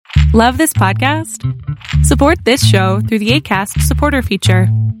Love this podcast? Support this show through the Acast supporter feature.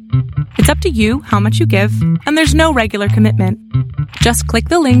 It's up to you how much you give, and there's no regular commitment. Just click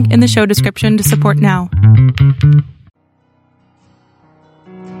the link in the show description to support now.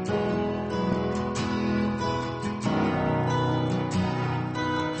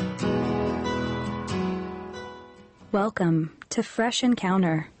 Welcome to Fresh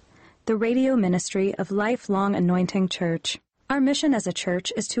Encounter, the radio ministry of Lifelong Anointing Church. Our mission as a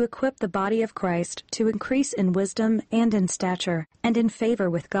church is to equip the body of Christ to increase in wisdom and in stature, and in favor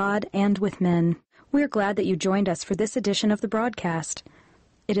with God and with men. We're glad that you joined us for this edition of the broadcast.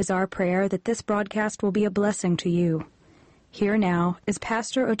 It is our prayer that this broadcast will be a blessing to you. Here now is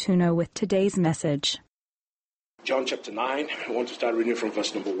Pastor Otuno with today's message. John chapter 9, I want to start reading from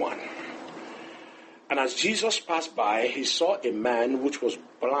verse number 1. And as Jesus passed by, he saw a man which was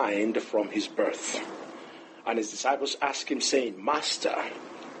blind from his birth. And his disciples asked him, saying, Master,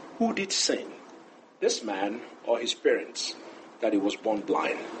 who did sin, this man or his parents, that he was born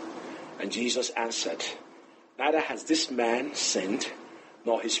blind? And Jesus answered, Neither has this man sinned,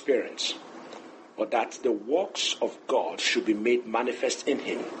 nor his parents, but that the works of God should be made manifest in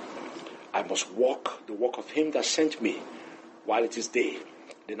him. I must walk the walk of him that sent me, while it is day.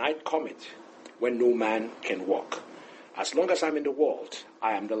 The night cometh, when no man can walk. As long as I'm in the world,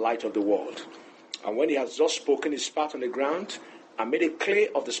 I am the light of the world. And when he has thus spoken, he spat on the ground and made a clay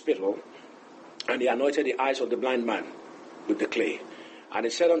of the spittle, and he anointed the eyes of the blind man with the clay. And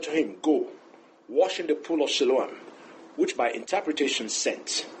he said unto him, Go, wash in the pool of Siloam, which by interpretation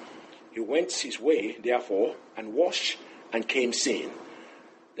sent. He went his way, therefore, and washed, and came seeing.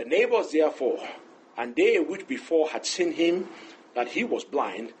 The neighbors, therefore, and they which before had seen him, that he was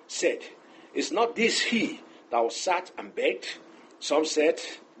blind, said, Is not this he that was sat and begged? Some said,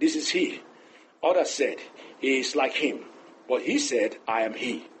 This is he. Others said, He is like him. But he said, I am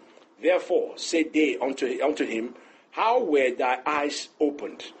he. Therefore said they unto him, How were thy eyes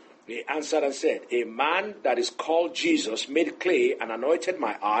opened? He answered and said, A man that is called Jesus made clay and anointed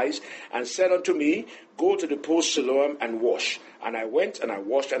my eyes, and said unto me, Go to the pool Siloam and wash. And I went and I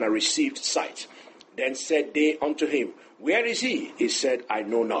washed, and I received sight. Then said they unto him, Where is he? He said, I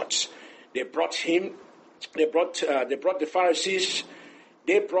know not. They brought to the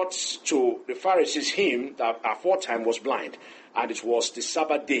Pharisees him that aforetime was blind, and it was the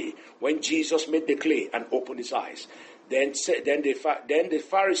Sabbath day when Jesus made the clay and opened his eyes. Then the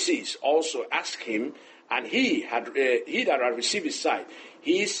Pharisees also asked him, and he that had received his sight,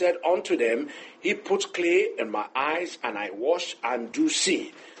 he said unto them, He put clay in my eyes, and I wash and do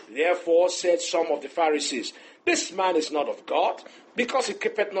see. Therefore said some of the Pharisees, This man is not of God, because he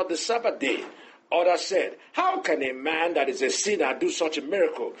keepeth not the Sabbath day. Others said, How can a man that is a sinner do such a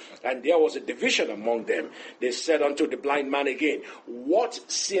miracle? And there was a division among them. They said unto the blind man again, What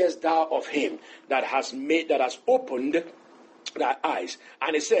seest thou of him that has opened thy eyes?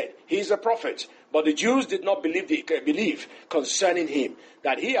 And he said, He is a prophet. But the Jews did not believe concerning him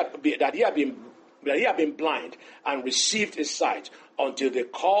that he had been blind and received his sight, until they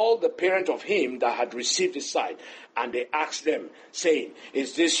called the parent of him that had received his sight. And they asked them, saying,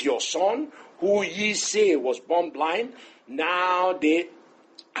 Is this your son, who ye say was born blind? How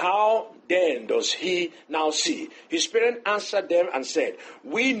then does he now see? His parents answered them and said,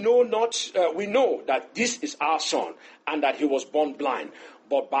 We know that this is our son, and that he was born blind.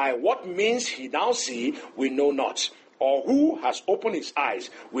 But by what means he now see, we know not. Or who has opened his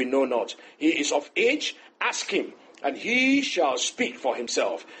eyes, we know not. He is of age, ask him, and he shall speak for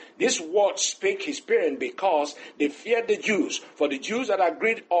himself. This word spake his parents because they feared the Jews. For the Jews had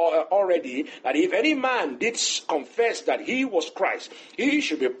agreed already that if any man did confess that he was Christ, he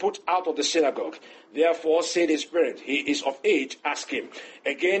should be put out of the synagogue. Therefore said his parents, He is of age, ask him.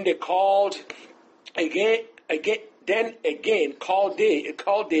 Then called they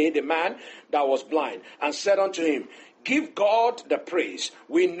the man that was blind, and said unto him, Give God the praise.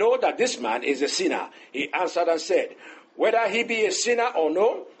 We know that this man is a sinner. He answered and said, Whether he be a sinner or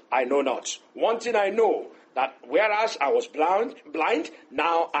no, I know not. One thing I know, that whereas I was blind,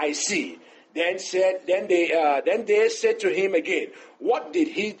 now I see. Then they said to him again, What did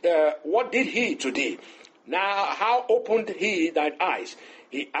he to thee? Now how opened he thine eyes?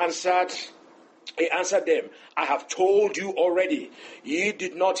 He answered them, I have told you already. He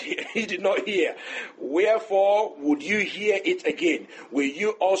did not hear. Wherefore would you hear it again? Will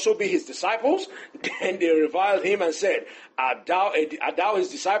you also be his disciples? Then they reviled him and said, Art thou his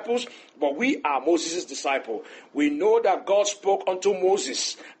disciples? But we are Moses' disciple. We know that God spoke unto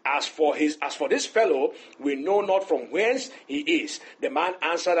Moses. As for this fellow, we know not from whence he is. The man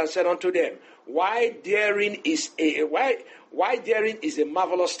answered and said unto them, why therein is a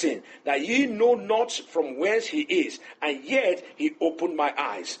marvelous thing, that ye know not from whence he is, and yet he opened my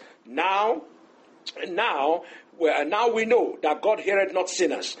eyes. Now we know that God heareth not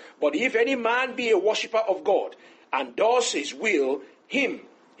sinners. But if any man be a worshipper of God, and does his will, him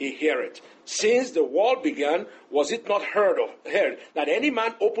he heareth. Since the world began, was it not heard that any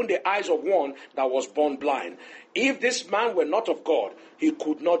man opened the eyes of one that was born blind? If this man were not of God, he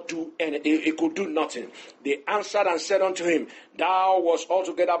could do nothing. They answered and said unto him, Thou wast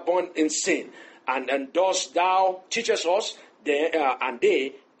altogether born in sin, and dost thou teachest us? And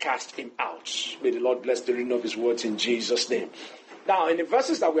they cast him out. May the Lord bless the reading of his words in Jesus' name. Now, in the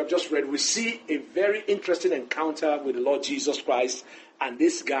verses that we have just read, we see a very interesting encounter with the Lord Jesus Christ and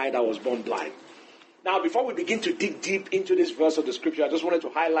this guy that was born blind. Now, before we begin to dig deep into this verse of the scripture, I just wanted to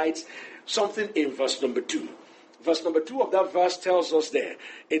highlight something in verse number 2. Verse number 2 of that verse tells us there.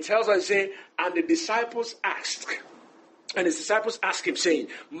 It tells us, saying, and the disciples asked, and his disciples asked him, saying,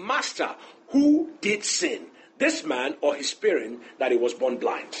 Master, who did sin, this man or his parent, that he was born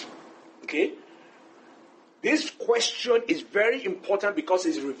blind? Okay? This question is very important because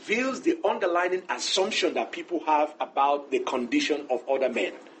it reveals the underlying assumption that people have about the condition of other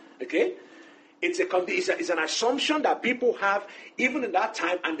men. Okay? It's an assumption that people have even in that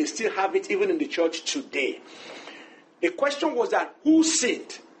time, and they still have it even in the church today. The question was that who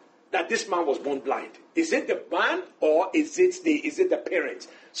sinned that this man was born blind? Is it the man or is it the parent?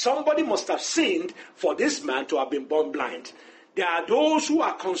 Somebody must have sinned for this man to have been born blind. There are those who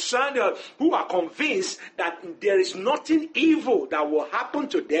are concerned, who are convinced that there is nothing evil that will happen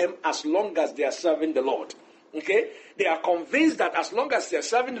to them as long as they are serving the Lord. Okay? They are convinced that as long as they are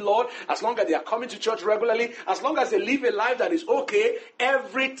serving the Lord, as long as they are coming to church regularly, as long as they live a life that is okay,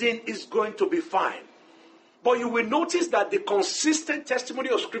 everything is going to be fine. But you will notice that the consistent testimony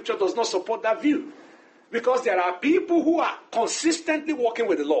of Scripture does not support that view. Because there are people who are consistently walking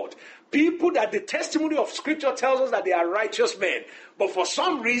with the Lord. People that the testimony of Scripture tells us that they are righteous men. But for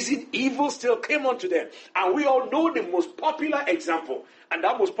some reason, evil still came onto them. And we all know the most popular example. And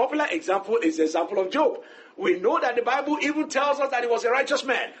that most popular example is the example of Job. We know that the Bible even tells us that he was a righteous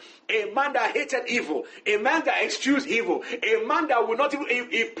man. A man that hated evil. A man that excused evil. A man that would not even,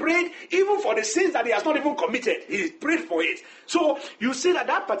 he prayed even for the sins that he has not even committed. He prayed for it. So you see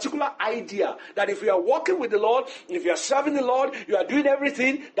that particular idea that if you are walking with the Lord, if you are serving the Lord, you are doing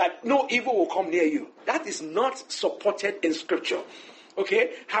everything, that no evil will come near you. That is not supported in Scripture.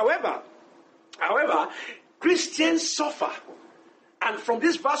 Okay? However, Christians suffer. And from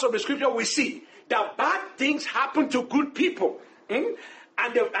this verse of the Scripture we see that bad things happen to good people. And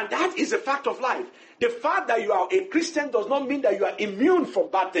that is a fact of life. The fact that you are a Christian does not mean that you are immune from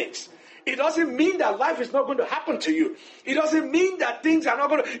bad things. It doesn't mean that life is not going to happen to you. It doesn't mean that you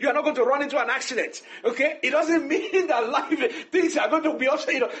are not going to run into an accident. Okay? It doesn't mean that things are going to be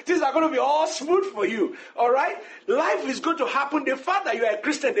things are going to be all smooth for you. All right? Life is going to happen. The fact that you are a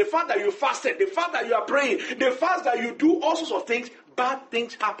Christian, the fact that you fasted, the fact that you are praying, the fact that you do all sorts of things, bad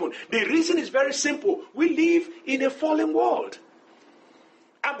things happen. The reason is very simple. We live in a fallen world.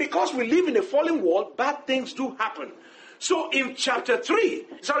 And because we live in a fallen world, bad things do happen. So in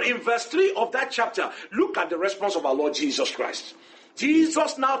verse 3 of that chapter, look at the response of our Lord Jesus Christ.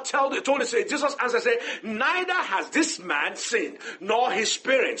 Jesus now told us, Jesus answered, say, neither has this man sinned, nor his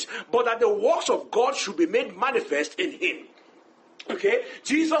parents, but that the works of God should be made manifest in him. Okay,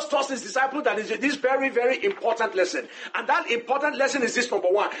 Jesus taught his disciples that is this very, very important lesson. And that important lesson is this: number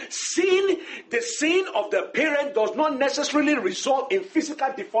one, the sin of the parent does not necessarily result in physical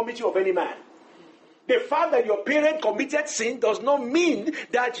deformity of any man. The fact that your parent committed sin does not mean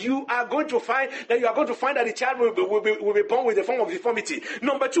that you are going to find that the child will be born with a form of deformity.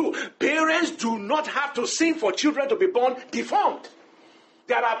 Number two, parents do not have to sin for children to be born deformed.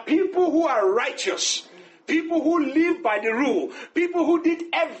 There are people who are righteous, people who live by the rule, people who did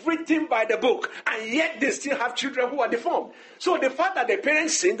everything by the book, and yet they still have children who are deformed. So the fact that the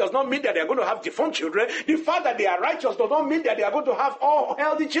parents sin does not mean that they are going to have deformed children. The fact that they are righteous does not mean that they are going to have all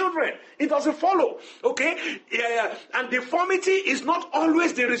healthy children. It doesn't follow. Okay? And deformity is not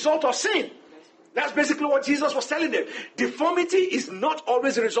always the result of sin. That's basically what Jesus was telling them. Deformity is not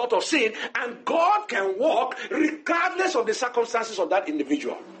always the result of sin, and God can work regardless of the circumstances of that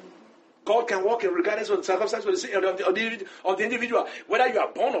individual. God can work regardless of the circumstances of the individual. Whether you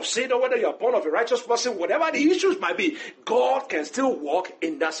are born of sin or whether you are born of a righteous person, whatever the issues might be, God can still work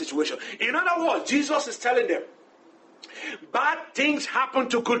in that situation. In other words, Jesus is telling them, bad things happen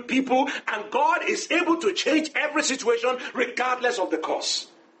to good people, and God is able to change every situation regardless of the cause.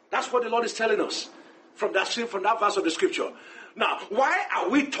 That's what the Lord is telling us from that verse of the Scripture. Now, why are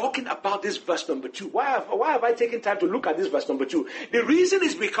we talking about this verse number 2? Why have I taken time to look at this verse number 2? The reason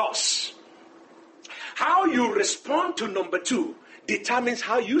is because how you respond to number 2 determines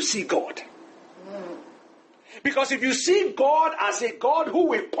how you see God. Because if you see God as a God who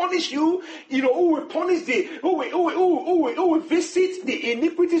will punish you, who will punish who will visit the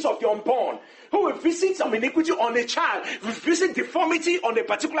iniquities of your unborn, who will visit some iniquity on a child, will visit deformity on a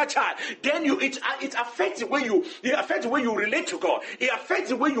particular child, then it affects the way you relate to God. It affects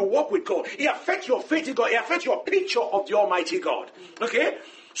the way you walk with God. It affects your faith in God. It affects your picture of the Almighty God. Okay?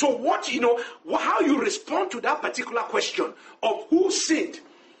 So how you respond to that particular question of who sinned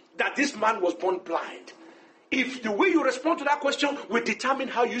that this man was born blind. If the way you respond to that question will determine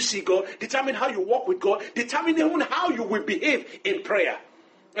how you see God, determine how you walk with God, determine even how you will behave in prayer.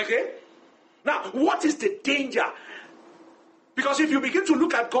 Okay? Now, what is the danger? Because if you begin to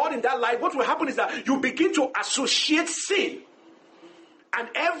look at God in that light, what will happen is that you begin to associate sin and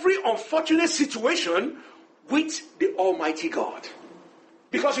every unfortunate situation with the Almighty God.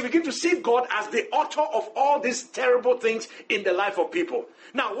 Because you begin to see God as the author of all these terrible things in the life of people.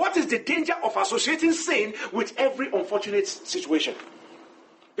 Now, what is the danger of associating sin with every unfortunate situation?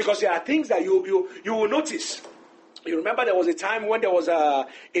 Because there are things that you will notice. You remember there was a time when there was a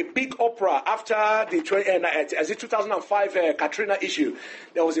big opera after the 2005 Katrina issue.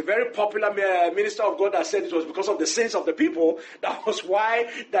 There was a very popular minister of God that said it was because of the sins of the people. That was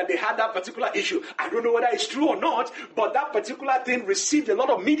why that they had that particular issue. I don't know whether it's true or not, but that particular thing received a lot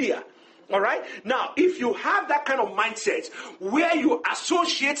of media. All right? Now, if you have that kind of mindset where you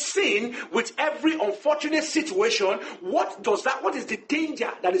associate sin with every unfortunate situation, what is the danger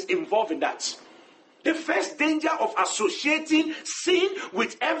that is involved in that? The first danger of associating sin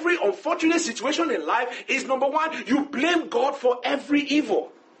with every unfortunate situation in life is, number one, you blame God for every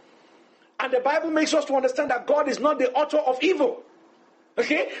evil. And the Bible makes us to understand that God is not the author of evil.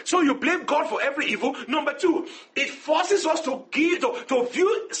 Okay? So you blame God for every evil. Number two, it forces us to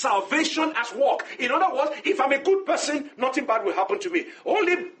view salvation as work. In other words, if I'm a good person, nothing bad will happen to me.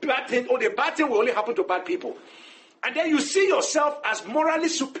 The bad thing will only happen to bad people. And then you see yourself as morally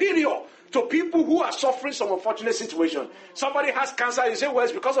superior to people who are suffering some unfortunate situation. Somebody has cancer, you say, well,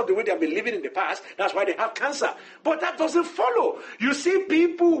 it's because of the way they have been living in the past. That's why they have cancer. But that doesn't follow. You see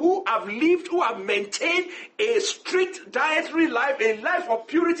people who have maintained a strict dietary life, a life of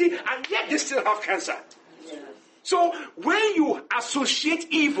purity, and yet they still have cancer. Yeah. So when you associate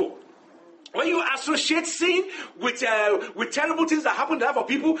evil, when you associate sin with terrible things that happen to other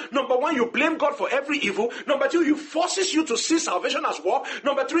people, number one, you blame God for every evil. Number two, it forces you to see salvation as work.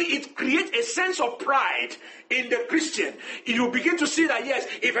 Number three, it creates a sense of pride in the Christian. You begin to see that, yes,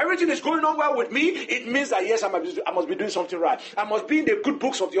 if everything is going on well with me, it means that, yes, I must be doing something right. I must be in the good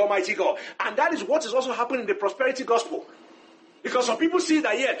books of the Almighty God. And that is what is also happening in the prosperity gospel. Because some people see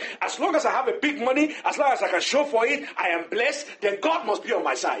that, yeah, as long as I have a big money, as long as I can show for it, I am blessed, then God must be on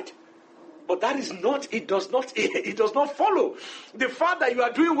my side. But that is not, it does not follow. The fact that you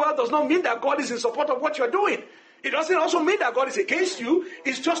are doing well does not mean that God is in support of what you are doing. It doesn't also mean that God is against you.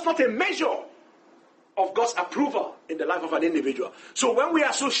 It's just not a measure of God's approval in the life of an individual. So when we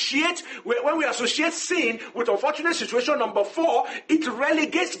associate sin with unfortunate situation, number 4, it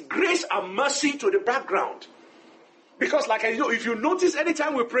relegates grace and mercy to the background. Because if you notice,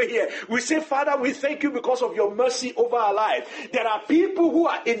 anytime we pray here, we say, Father, we thank you because of your mercy over our life. There are people who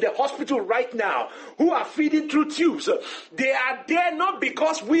are in the hospital right now who are feeding through tubes. They are there not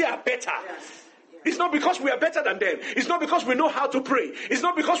because we are better. Yes. It's not because we are better than them. It's not because we know how to pray. It's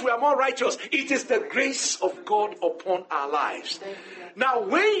not because we are more righteous. It is the grace of God upon our lives. Now,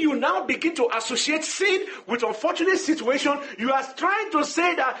 when you now begin to associate sin with unfortunate situation, you are trying to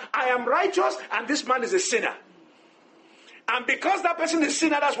say that I am righteous and this man is a sinner. And because that person is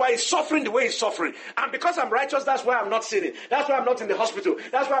sinner, that's why he's suffering the way he's suffering. And because I'm righteous, that's why I'm not sinning. That's why I'm not in the hospital.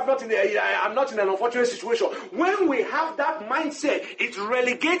 That's why I'm not in an unfortunate situation. When we have that mindset, it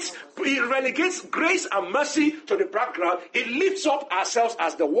relegates grace and mercy to the background. It lifts up ourselves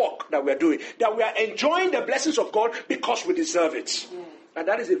as the work that we're doing. That we are enjoying the blessings of God because we deserve it. Yeah. And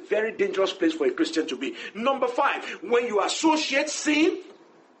that is a very dangerous place for a Christian to be. Number 5, when you associate sin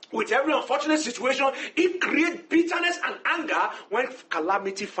with every unfortunate situation, it creates bitterness and anger when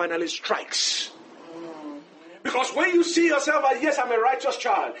calamity finally strikes. Because when you see yourself as, yes, I'm a righteous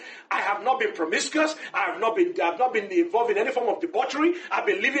child, I have not been promiscuous, I have not been involved in any form of debauchery, I've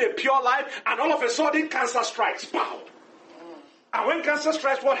been living a pure life, and all of a sudden cancer strikes. Pow! And when cancer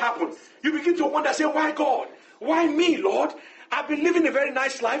strikes, what happens? You begin to wonder, say, why God? Why me, Lord? I've been living a very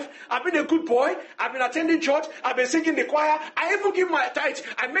nice life. I've been a good boy. I've been attending church. I've been singing the choir. I even give my tithe.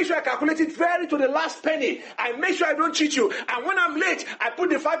 I make sure I calculate it very to the last penny. I make sure I don't cheat you. And when I'm late, I put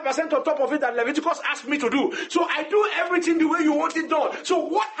the 5% on top of it that Leviticus asked me to do. So I do everything the way you want it done. So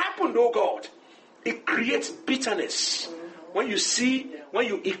what happened, oh God? It creates bitterness when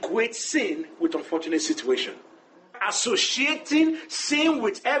you equate sin with unfortunate situation. Associating sin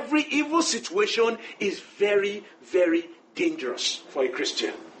with every evil situation is very, very dangerous for a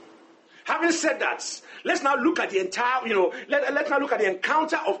Christian. Having said that, let's now look at the entire, let's now look at the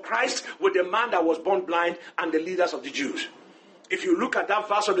encounter of Christ with the man that was born blind and the leaders of the Jews. If you look at that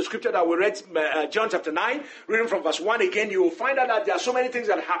verse of the scripture that we read, John chapter 9, reading from verse 1 again, you will find out that there are so many things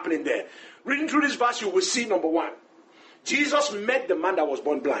that are happening there. Reading through this verse, you will see, number one, Jesus met the man that was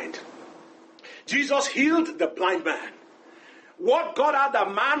born blind. Jesus healed the blind man. What got out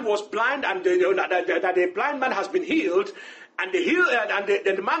that man was blind and that the blind man has been healed, and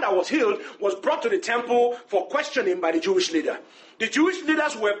the man that was healed was brought to the temple for questioning by the Jewish leader. The Jewish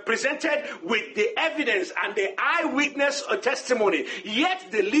leaders were presented with the evidence and the eyewitness testimony, yet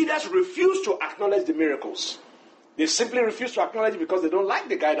the leaders refused to acknowledge the miracles. They simply refused to acknowledge it because they don't like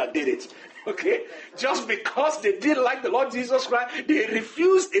the guy that did it. Okay? Just because they didn't like the Lord Jesus Christ, they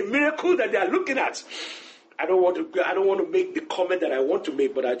refused a miracle that they are looking at. I don't want to make the comment that I want to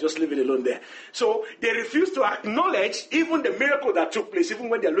make, but I just leave it alone there. So they refuse to acknowledge even the miracle that took place, even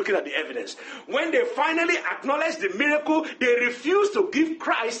when they're looking at the evidence. When they finally acknowledge the miracle, they refuse to give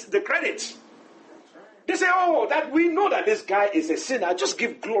Christ the credit. They say, that we know that this guy is a sinner. Just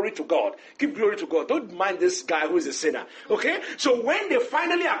give glory to God. Give glory to God. Don't mind this guy who is a sinner. Okay? So when they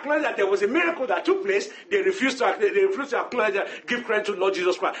finally acknowledge that there was a miracle that took place, they refuse to acknowledge that, give credit to Lord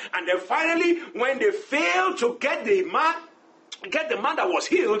Jesus Christ. And then finally, when they fail to get the man that was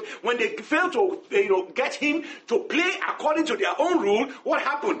healed, when they failed to get him to play according to their own rule, what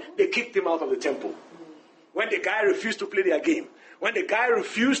happened? They kicked him out of the temple. When the guy refused to play their game, when the guy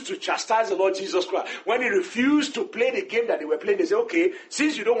refused to chastise the Lord Jesus Christ, when he refused to play the game that they were playing, they said, okay,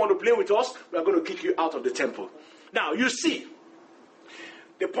 since you don't want to play with us, we are going to kick you out of the temple. Now, you see,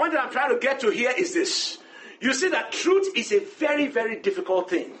 the point that I'm trying to get to here is this. You see that truth is a very, very difficult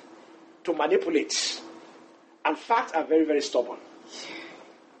thing to manipulate. And facts are very, very stubborn.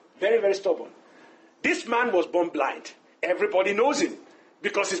 Very, very stubborn. This man was born blind. Everybody knows him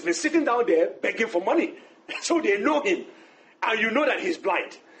because he's been sitting down there begging for money. So they know him. And you know that he's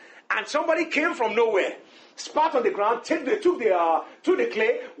blind. And somebody came from nowhere, spat on the ground, took the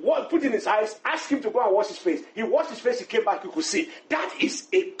clay, put in his eyes, asked him to go and wash his face. He washed his face, he came back, you could see. That is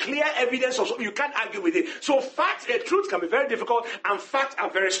a clear evidence of something. You can't argue with it. So facts and truth can be very difficult, and facts are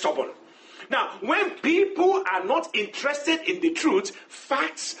very stubborn. Now, when people are not interested in the truth,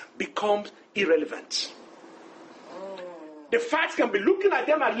 facts become irrelevant. The facts can be looking at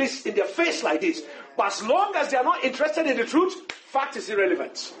them at least in their face like this. But as long as they are not interested in the truth, fact is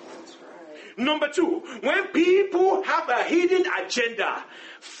irrelevant. Right. Number two, when people have a hidden agenda,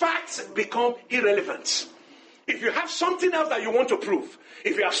 facts become irrelevant. If you have something else that you want to prove,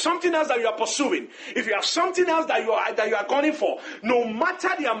 if you have something else that you are pursuing, if you have something else that you are gunning for, no matter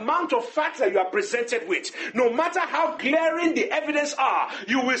the amount of facts that you are presented with, no matter how glaring the evidence are,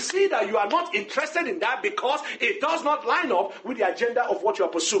 you will see that you are not interested in that because it does not line up with the agenda of what you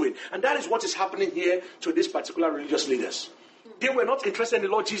are pursuing. And that is what is happening here to these particular religious leaders. They were not interested in the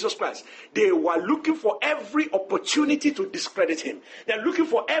Lord Jesus Christ. They were looking for every opportunity to discredit him. They're looking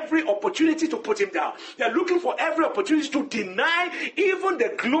for every opportunity to put him down. They're looking for every opportunity to deny even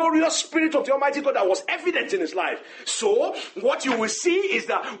the glorious Spirit of the Almighty God that was evident in his life. So, what you will see is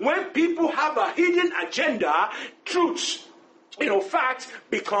that when people have a hidden agenda, truth, fact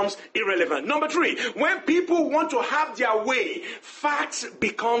becomes irrelevant. Number three, when people want to have their way, facts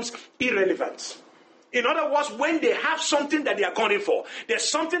becomes irrelevant. In other words, when they have something that they are gunning for, there's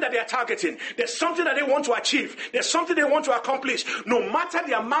something that they are targeting, there's something that they want to achieve, there's something they want to accomplish, no matter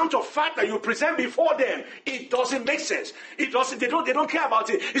the amount of fact that you present before them, it doesn't make sense. They don't care about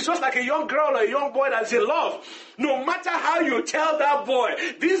it. It's just like a young girl or a young boy that's in love. No matter how you tell that boy,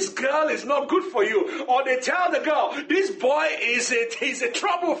 this girl is not good for you, or they tell the girl, this boy is a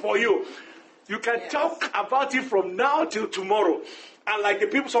trouble for you, you can talk about it from now till tomorrow. And like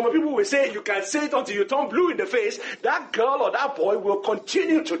some people will say, you can say it until you turn blue in the face. That girl or that boy will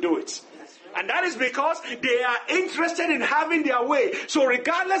continue to do it. Right. And that is because they are interested in having their way. So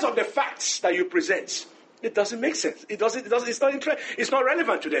regardless of the facts that you present, it doesn't make sense. It's not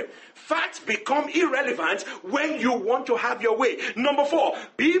relevant to them. Facts become irrelevant when you want to have your way. Number four,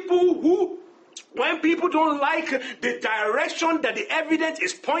 when people don't like the direction that the evidence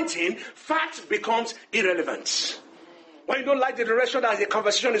is pointing, fact becomes irrelevant. when you don't like the direction that the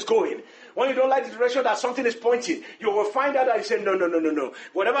conversation is going, when you don't like the direction that something is pointing, you will find out that you say, no.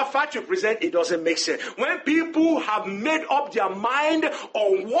 Whatever fact you present, it doesn't make sense. When people have made up their mind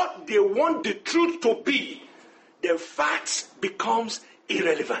on what they want the truth to be, the facts becomes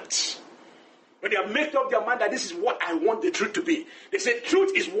irrelevant. When they have made up their mind that this is what I want the truth to be, they say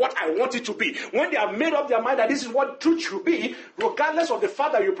truth is what I want it to be. When they have made up their mind that this is what truth should be, regardless of the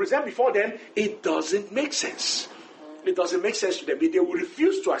fact that you present before them, it doesn't make sense. It doesn't make sense to them. They will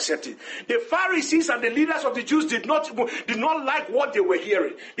refuse to accept it. The Pharisees and the leaders of the Jews did not like what they were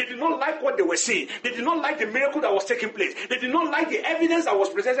hearing. They did not like what they were seeing. They did not like the miracle that was taking place. They did not like the evidence that was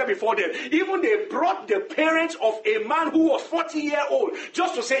presented before them. Even they brought the parents of a man who was 40-year-old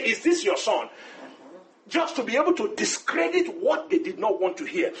just to say, is this your son? Just to be able to discredit what they did not want to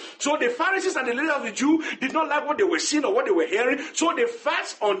hear. So the Pharisees and the leaders of the Jews did not like what they were seeing or what they were hearing. So the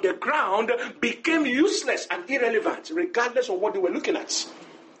facts on the ground became useless and irrelevant, regardless of what they were looking at.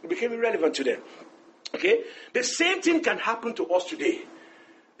 It became irrelevant to them. Okay? The same thing can happen to us today.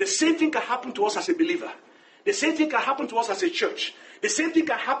 The same thing can happen to us as a believer. The same thing can happen to us as a church. The same thing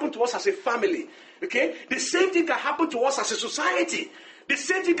can happen to us as a family. Okay? The same thing can happen to us as a society. The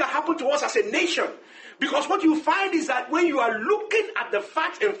same thing can happen to us as a nation. Because what you find is that when you are looking at the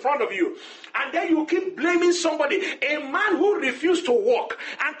fact in front of you, and then you keep blaming somebody, a man who refused to walk,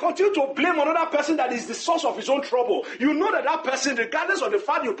 and continue to blame another person that is the source of his own trouble, you know that person, regardless of the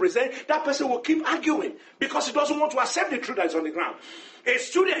fact you present, that person will keep arguing because he doesn't want to accept the truth that is on the ground. A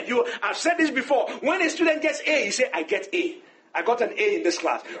student, I've said this before, when a student gets A, he says, I get A. I got an A in this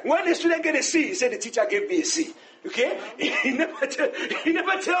class. When a student gets a C, he said, the teacher gave me a C. Okay? He never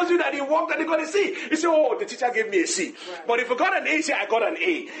tells you that he walked and he got a C. He said, oh, the teacher gave me a C. Right. But if you got an A, he said, I got an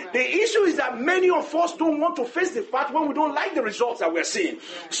A. Right. The issue is that many of us don't want to face the fact when we don't like the results that we're seeing.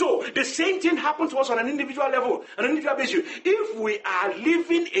 Right. So the same thing happens to us on an individual level, on an individual basis. If we are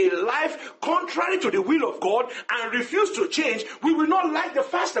living a life contrary to the will of God and refuse to change, we will not like the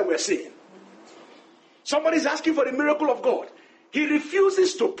facts that we're seeing. Somebody's asking for the miracle of God. He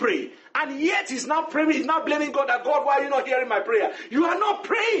refuses to pray. And yet he's now praying, he's now blaming God that, God, why are you not hearing my prayer? You are not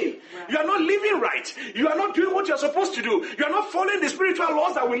praying. Right. You are not living right. You are not doing what you're supposed to do. You are not following the spiritual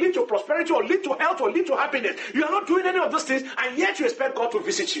laws that will lead to prosperity or lead to health or lead to happiness. You are not doing any of those things, and yet you expect God to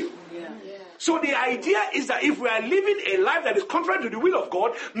visit you. Yeah. So the idea is that if we are living a life that is contrary to the will of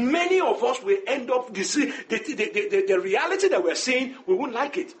God, many of us will end up, the reality that we're seeing, we won't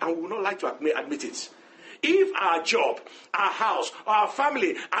like it, and we will not like to admit it. If our job, our house, our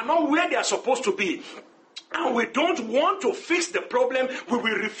family are not where they are supposed to be, and we don't want to fix the problem, we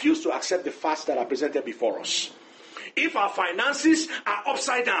will refuse to accept the facts that are presented before us. If our finances are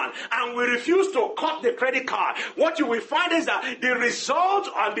upside down and we refuse to cut the credit card, what you will find is that the result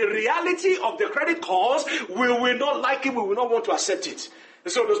and the reality of the credit cards, we will not like it, we will not want to accept it.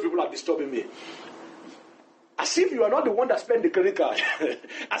 And so those people are disturbing me. As if you are not the one that spent the credit card.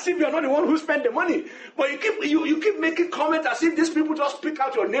 As if you are not the one who spent the money. But you keep making comments as if these people just pick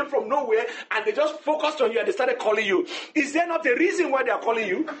out your name from nowhere and they just focused on you and they started calling you. Is there not a reason why they are calling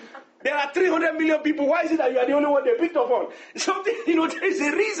you? There are 300 million people. Why is it that you are the only one they picked up on? Something, there is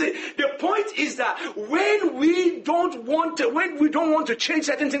a reason. The point is that when we don't want to change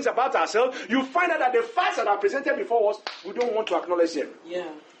certain things about ourselves, you find out that the facts that are presented before us, we don't want to acknowledge them. Yeah.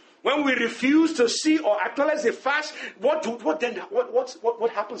 When we refuse to see or acknowledge the facts, what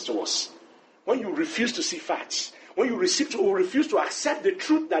happens to us? When you refuse to see facts, when you refuse to accept the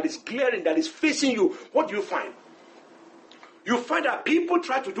truth that is glaring, that is facing you, what do you find? You find that people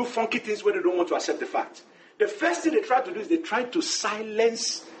try to do funky things when they don't want to accept the fact. The first thing they try to do is they try to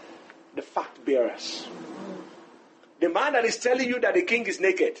silence the fact bearers. The man that is telling you that the king is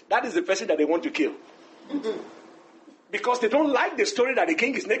naked, that is the person that they want to kill. Because they don't like the story that the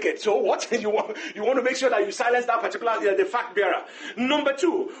king is naked. So what? You want to make sure that you silence that particular, the fact bearer. Number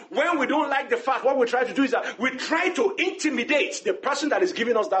two, when we don't like the fact, what we try to do is that we try to intimidate the person that is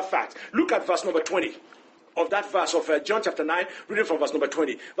giving us that fact. Look at verse number 20 of that verse of John chapter 9, reading from verse number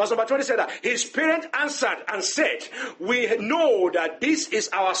 20. Verse number 20 said that his parent answered and said, we know that this is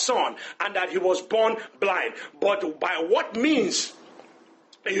our son and that he was born blind. But by what means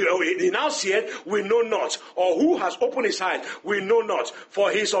he now said, we know not, or who has opened his eyes, we know not, for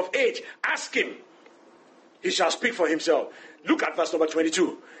he is of age. Ask him, he shall speak for himself. Look at verse number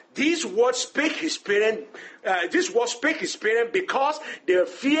 22. These words spake his parent because they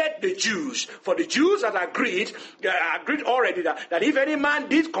feared the Jews. For the Jews had agreed already that if any man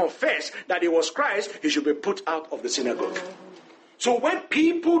did confess that he was Christ, he should be put out of the synagogue. So when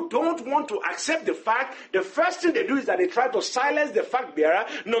people don't want to accept the fact, the first thing they do is that they try to silence the fact bearer.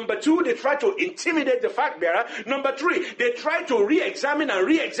 Number two, they try to intimidate the fact bearer. Number three, they try to re-examine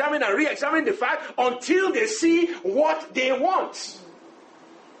the fact until they see what they want.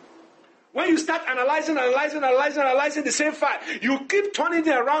 When you start analyzing the same fact, you keep turning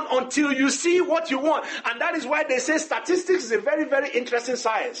it around until you see what you want. And that is why they say statistics is a very, very interesting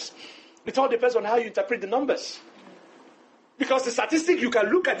science. It all depends on how you interpret the numbers. Because the statistic, you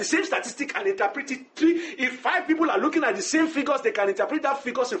can look at the same statistic and interpret it. If 5 people are looking at the same figures, they can interpret that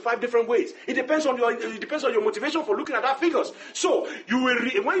figures in 5 different ways. It depends on your motivation for looking at that figures. So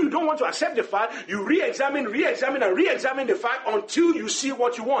when you don't want to accept the fact, you re-examine the fact until you see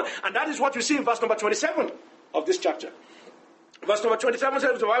what you want. And that is what you see in verse number 27 of this chapter. Verse number 27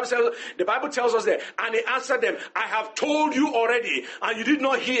 says, the Bible tells us there, and he answered them, I have told you already, and you did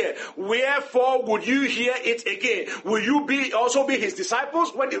not hear. Wherefore would you hear it again? Will you also be his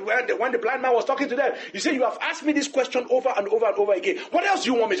disciples? When the blind man was talking to them, you say, you have asked me this question over and over and over again. What else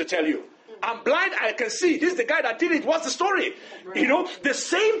do you want me to tell you? I'm blind, I can see. This is the guy that did it. What's the story? Right. The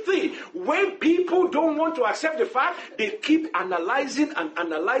same thing. When people don't want to accept the fact, they keep analyzing until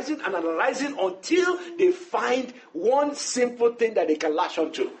they find one simple thing that they can latch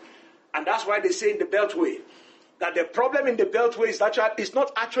onto. And that's why they say in the Beltway that the problem in the Beltway is that it's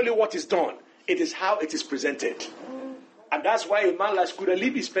not actually what is done. It is how it is presented. And that's why a man like Scooter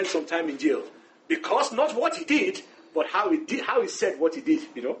Libby spent some time in jail. Because not what he did, but how he said what he did,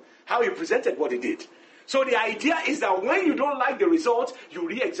 how he presented what he did. So the idea is that when you don't like the result, you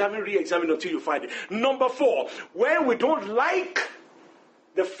re-examine until you find it. Number 4, when we don't like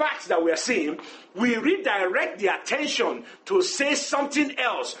the facts that we are seeing, we redirect the attention to say something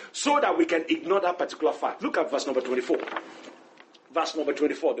else so that we can ignore that particular fact. Look at verse number 24. Verse number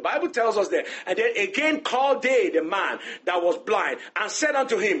 24. The Bible tells us there, and then again called they the man that was blind and said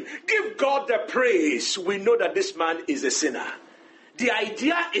unto him, give God the praise. We know that this man is a sinner. The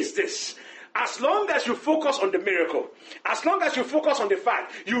idea is this. As long as you focus on the miracle, as long as you focus on the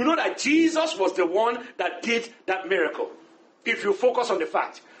fact, you know that Jesus was the one that did that miracle. If you focus on the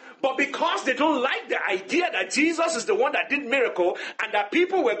fact. But because they don't like the idea that Jesus is the one that did miracle and that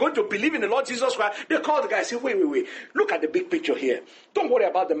people were going to believe in the Lord Jesus Christ, they call the guy and say, wait. Look at the big picture here. Don't worry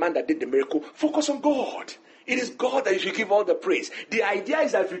about the man that did the miracle. Focus on God. It is God that you should give all the praise. The idea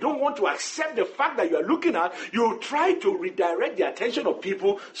is that if you don't want to accept the fact that you are looking at, you try to redirect the attention of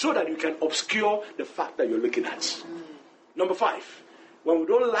people so that you can obscure the fact that you're looking at. Number 5, when we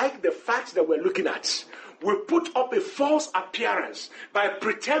don't like the facts that we're looking at, we put up a false appearance by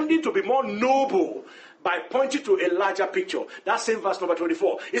pretending to be more noble, by pointing to a larger picture. That's in verse number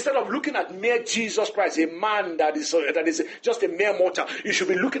 24. Instead of looking at mere Jesus Christ, a man that is just a mere mortal, you should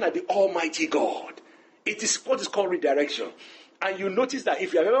be looking at the Almighty God. It is what is called redirection. And you notice that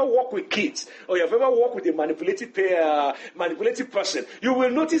if you have ever worked with kids, or you have ever worked with a manipulative person, you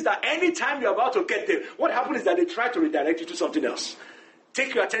will notice that anytime you're about to get there, what happens is that they try to redirect you to something else.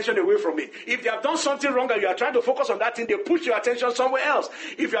 Take your attention away from it. If they have done something wrong and you are trying to focus on that thing, they push your attention somewhere else.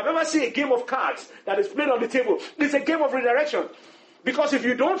 If you have ever seen a game of cards that is played on the table, it's a game of redirection. Because if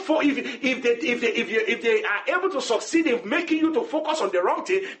you don't, if they are able to succeed in making you to focus on the wrong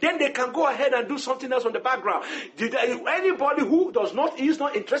thing, then they can go ahead and do something else on the background. Anybody who is not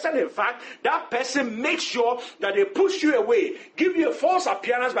interested in fact, that person makes sure that they push you away, give you a false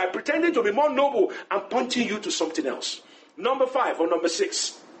appearance by pretending to be more noble and pointing you to something else. Number 5 or number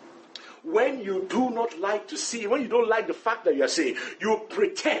 6. When you don't like the fact that you are saying, you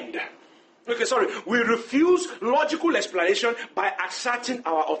pretend. We refuse logical explanation by asserting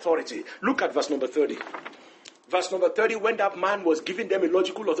our authority. Look at verse number 30. Verse number 30, when that man was giving them a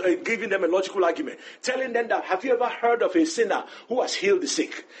logical argument, telling them that, have you ever heard of a sinner who has healed the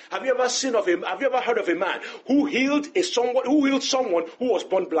sick? Have you ever heard of a man who healed someone who was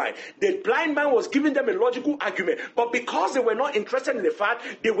born blind? The blind man was giving them a logical argument, but because they were not interested in the fact,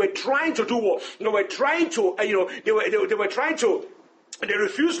 they were trying to do what? They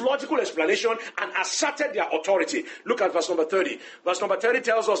refused logical explanation and asserted their authority. Look at verse number 30. Verse number 30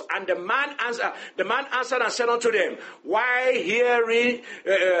 tells us, and the man answered and said unto them, Why hearing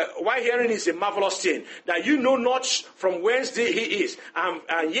is a marvelous thing, that you know not from whence he is, and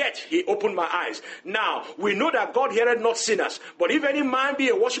yet he opened my eyes. Now we know that God heareth not sinners, but if any man be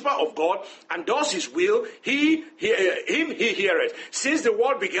a worshipper of God and does his will, him he heareth. Since the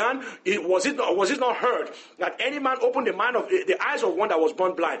world began, was it not heard that any man opened the eyes of one that was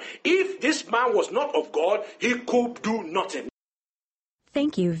born blind? If this man was not of God, he could do nothing.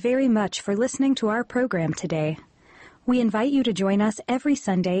 Thank you very much for listening to our program today. We invite you to join us every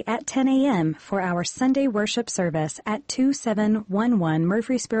Sunday at 10 a.m. for our Sunday worship service at 2711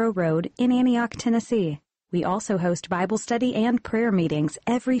 Murfreesboro Road in Antioch, Tennessee. We also host Bible study and prayer meetings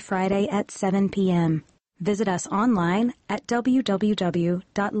every Friday at 7 p.m. Visit us online at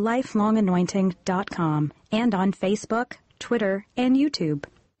www.lifelonganointing.com and on Facebook, Twitter, and YouTube.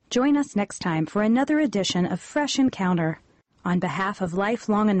 Join us next time for another edition of Fresh Encounter. On behalf of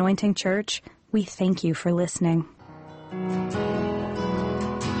Lifelong Anointing Church, we thank you for listening.